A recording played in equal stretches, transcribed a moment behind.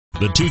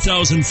The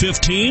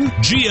 2015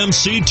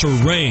 GMC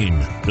Terrain.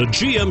 The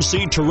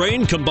GMC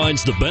Terrain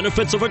combines the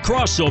benefits of a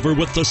crossover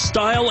with the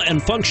style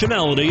and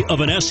functionality of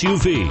an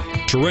SUV.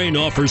 Terrain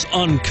offers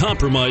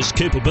uncompromised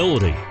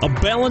capability, a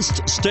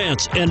balanced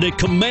stance, and a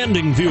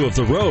commanding view of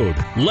the road,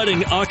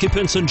 letting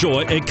occupants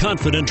enjoy a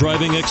confident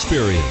driving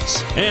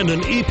experience. And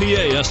an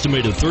EPA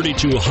estimated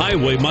 32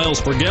 highway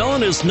miles per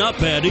gallon is not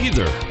bad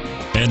either,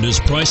 and is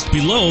priced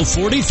below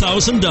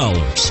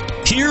 $40,000.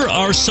 Here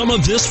are some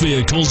of this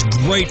vehicle's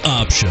great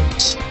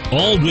options: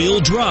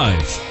 all-wheel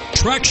drive,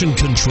 traction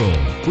control,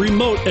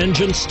 remote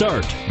engine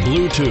start,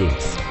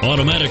 Bluetooth,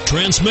 automatic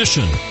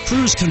transmission,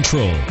 cruise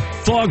control,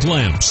 fog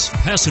lamps,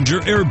 passenger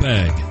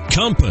airbag,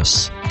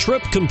 compass,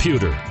 trip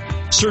computer.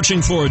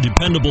 Searching for a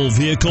dependable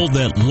vehicle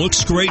that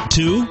looks great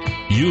too?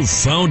 You've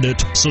found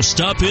it, so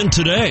stop in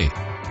today.